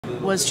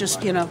was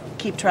just, you know,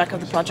 keep track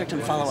of the project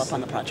and follow up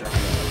on the project.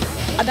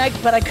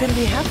 But I couldn't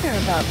be happier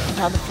about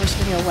how the first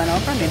video went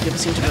over. I mean, people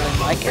seem to really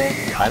like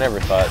it. I never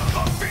thought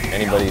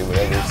anybody would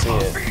ever see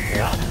it.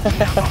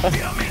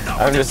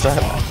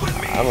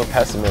 I'm a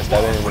pessimist.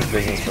 I've been in this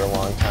business for a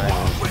long time,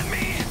 and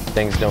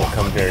things don't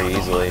come very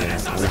easily.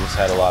 And we just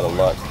had a lot of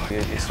luck.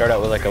 You start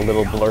out with like a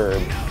little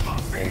blurb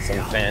and some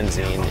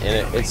fanzine,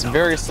 and it's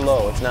very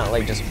slow. It's not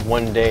like just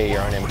one day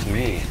you're on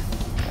MTV.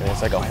 And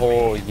it's like a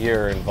whole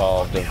year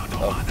involved of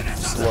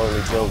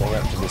slowly building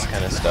up to this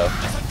kind of stuff.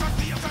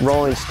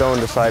 Rolling Stone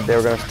decided they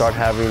were going to start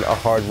having a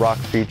hard rock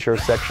feature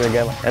section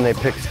again, and they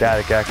picked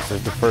Static X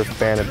as the first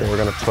band that they were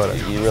going to put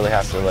it. You really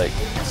have to like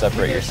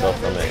separate yourself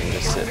from it and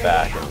just sit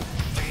back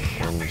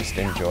and just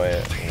enjoy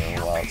it, you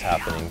know, while it's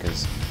happening,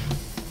 because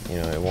you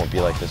know it won't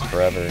be like this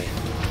forever.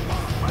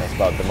 That's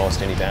about the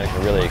most any band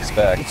can really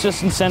expect. It's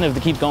just incentive to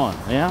keep going,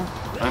 yeah?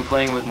 I'm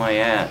playing with my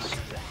ass.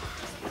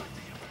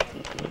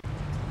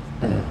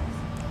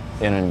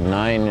 In a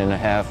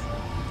 9.5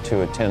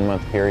 to a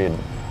 10-month period,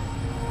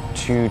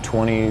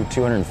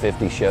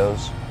 250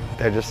 shows.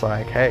 They're just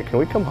like, hey, can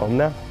we come home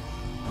now?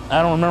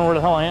 I don't remember where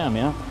the hell I am,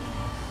 I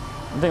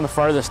think the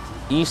farthest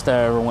east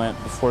I ever went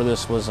before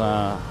this was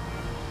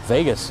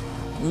Vegas.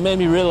 It made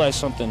me realize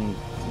something,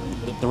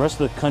 that the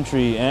rest of the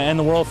country, and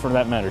the world for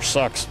that matter,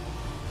 sucks.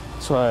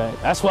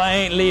 That's why I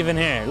ain't leaving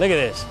here. Look at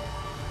this.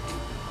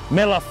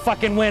 Middle of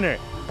fucking winter.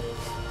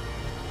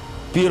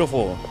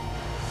 Beautiful.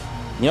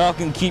 Y'all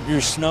can keep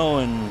your snow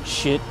and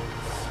shit.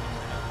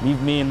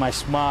 Leave me in my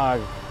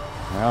smog.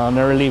 I'll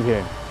never leave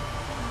here.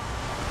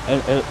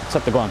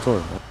 Except to go on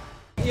tour.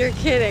 You're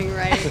kidding,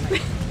 right?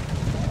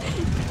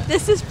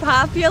 This is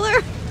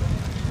popular?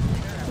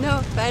 No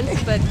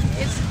offense, but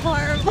it's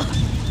horrible.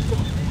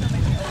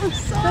 I'm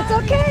sorry. That's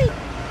okay.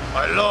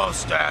 I love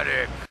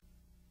Static.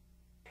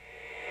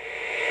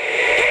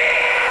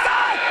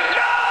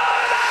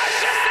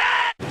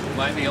 Am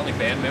I the only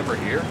band member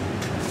here?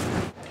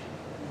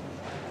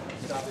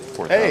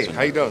 Hey,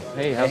 how you doing?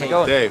 Hey, how's it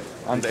going? Dave.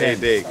 I'm Hey, Ken.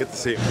 Dave. Good to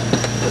see you.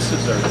 This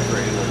is our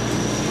trailer.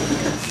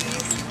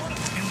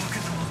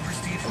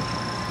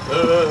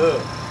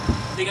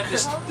 They got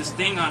this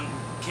thing on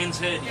Ken's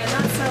head. Yeah,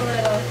 not so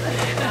little.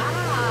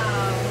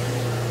 Wow.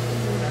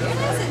 You're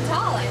nice and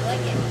tall. I like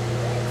it.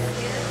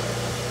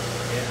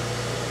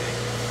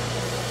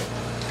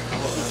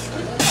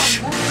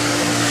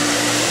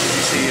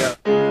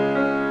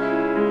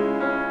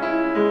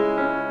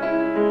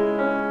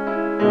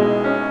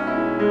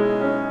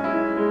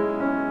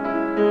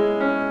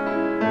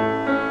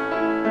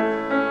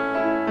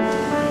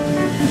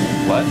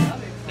 What?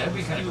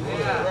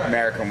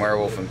 American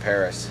Werewolf in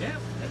Paris.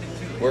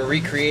 We're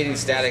recreating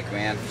Static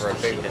Man for a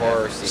big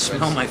horror sequence.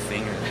 Smell my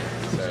finger.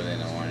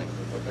 Saturday morning.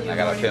 I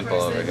got a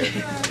pimple over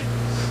here.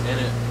 And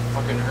it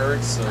fucking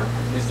hurts, so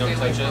please don't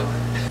touch it.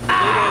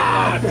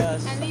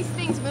 And these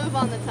things move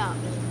on the tongue.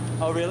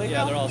 Oh, really?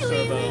 Yeah, they're all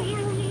servo.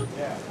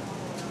 Yeah.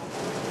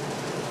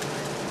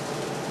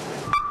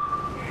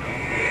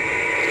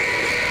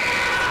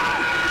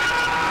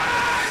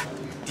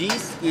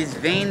 This is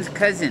Vane's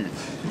cousin. In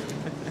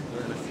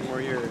a few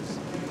more years.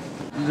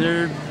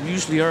 There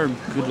usually are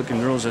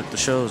good-looking girls at the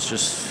shows,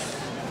 just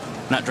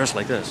not dressed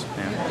like this.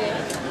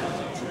 Yeah.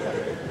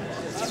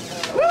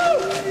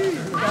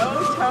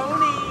 Go,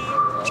 Tony!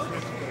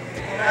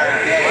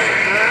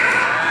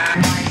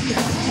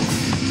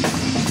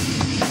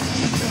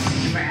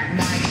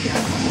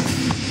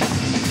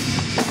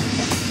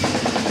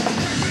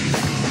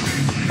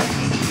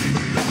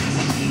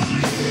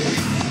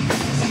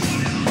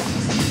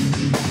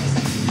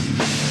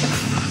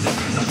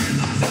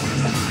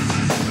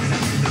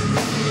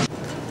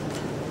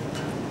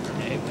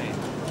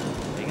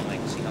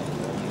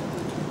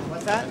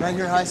 What's that?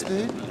 Regular high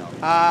speed?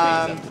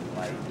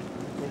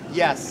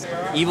 Yes.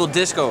 Evil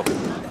Disco.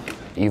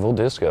 Evil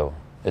Disco.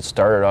 It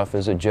started off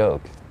as a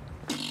joke.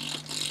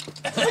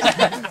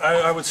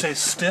 I would say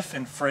stiff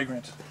and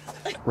fragrant.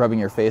 Rubbing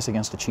your face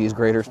against a cheese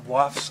grater.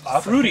 Wafts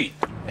up. Fruity.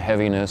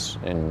 Heaviness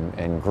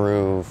and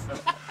groove.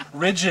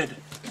 Rigid.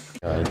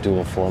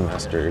 Dual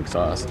Flowmaster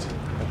exhaust.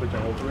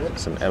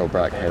 Some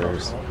Edelbrock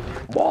headers.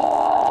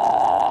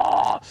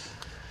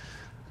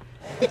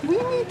 We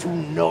need to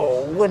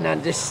know and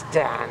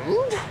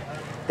understand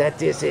that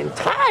this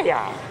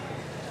entire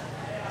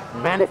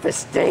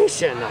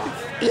manifestation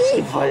of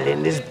evil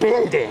in this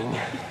building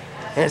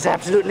has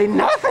absolutely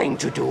nothing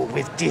to do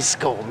with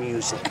disco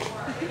music.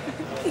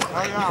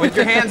 With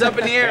your hands up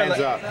in the air.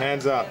 Hands up,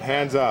 hands up,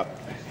 hands up,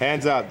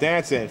 hands up,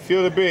 dancing.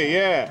 Feel the beat,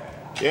 yeah.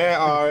 Yeah,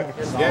 all right,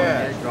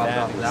 yeah.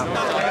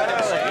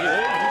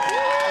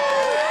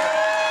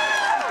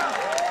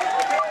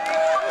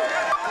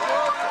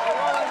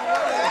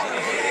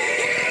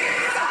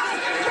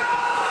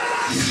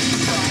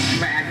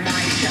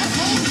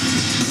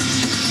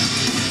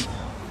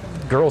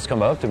 Girls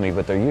come up to me,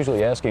 but they're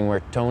usually asking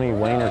where Tony,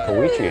 Wayne, or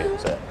Koichi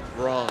is at.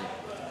 Wrong.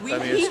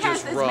 He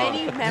has as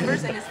many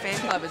members in his fan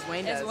club as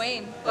Wayne does. As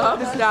Wayne.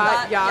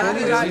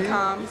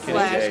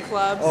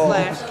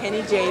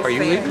 Clubs.yahoo.com/club/Kenny J's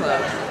fan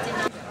club.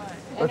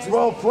 Let's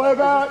roll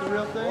playback.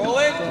 Roll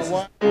it.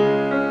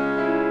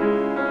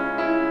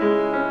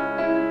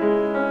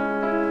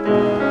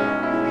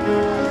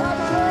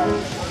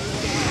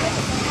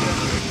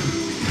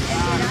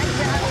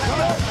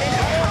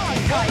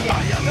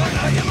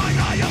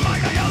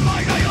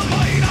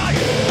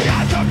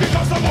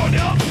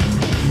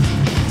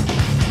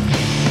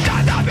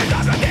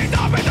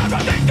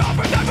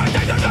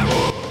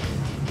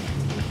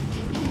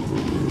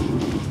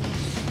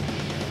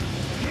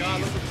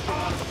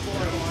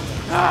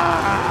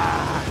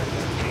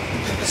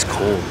 It's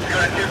cold.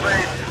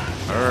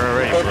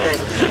 Alright, okay,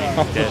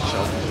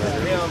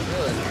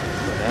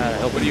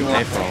 What do you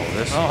want for all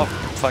this? Oh,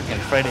 fucking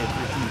Friday.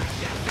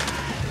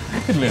 I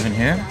could live in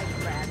here.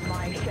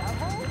 I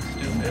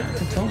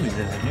could totally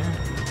live in here.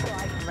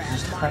 Is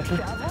this the carpet?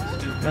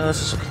 No,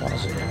 this is a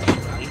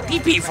closet.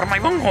 Pee-pee from my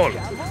bunghole!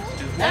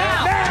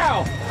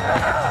 Now!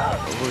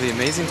 Well, the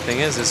amazing thing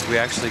is we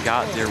actually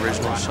got the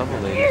original shovel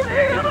lady.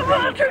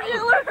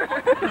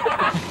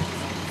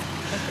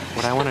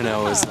 What I want to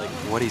know is like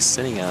what he's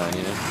sitting on,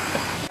 you know?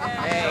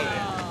 Hey,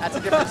 that's a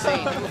different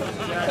scene.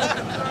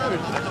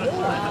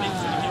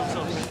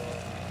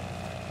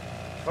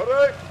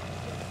 Alright.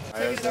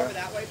 Take it over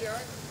that way,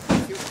 Derek.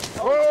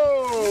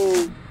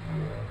 Whoa!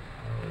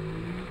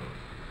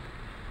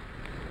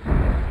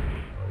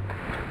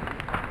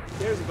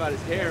 Cares about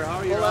his hair. How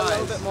are your Pull eyes?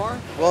 a little bit more.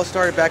 Well, it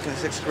started back in the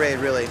 6th grade,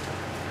 really.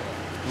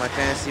 My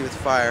fantasy with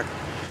fire.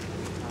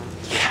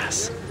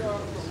 Yes.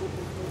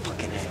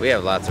 We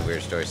have lots of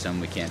weird stories. Some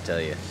we can't tell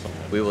you.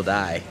 We will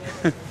die.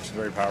 It's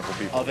very powerful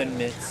people. Oven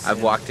mitts.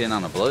 I've walked in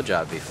on a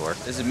blowjob before.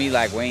 This is me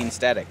like Wayne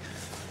Static.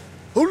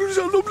 Good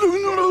Good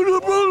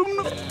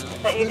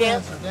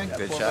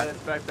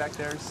shot. Back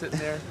there, sitting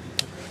there.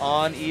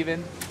 On,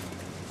 even.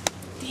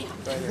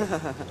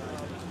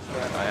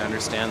 I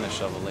understand the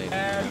shovel lady.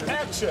 And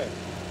action.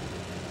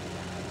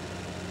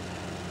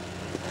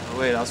 Oh,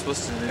 wait, I was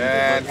supposed to.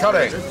 And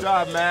cutting. Good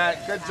job,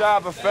 Matt. Good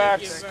job,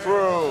 effects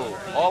crew.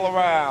 All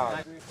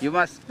around. You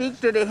must speak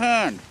to the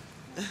hand.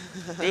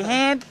 The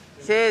hand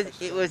says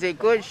it was a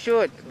good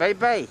shoot.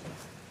 Bye-bye.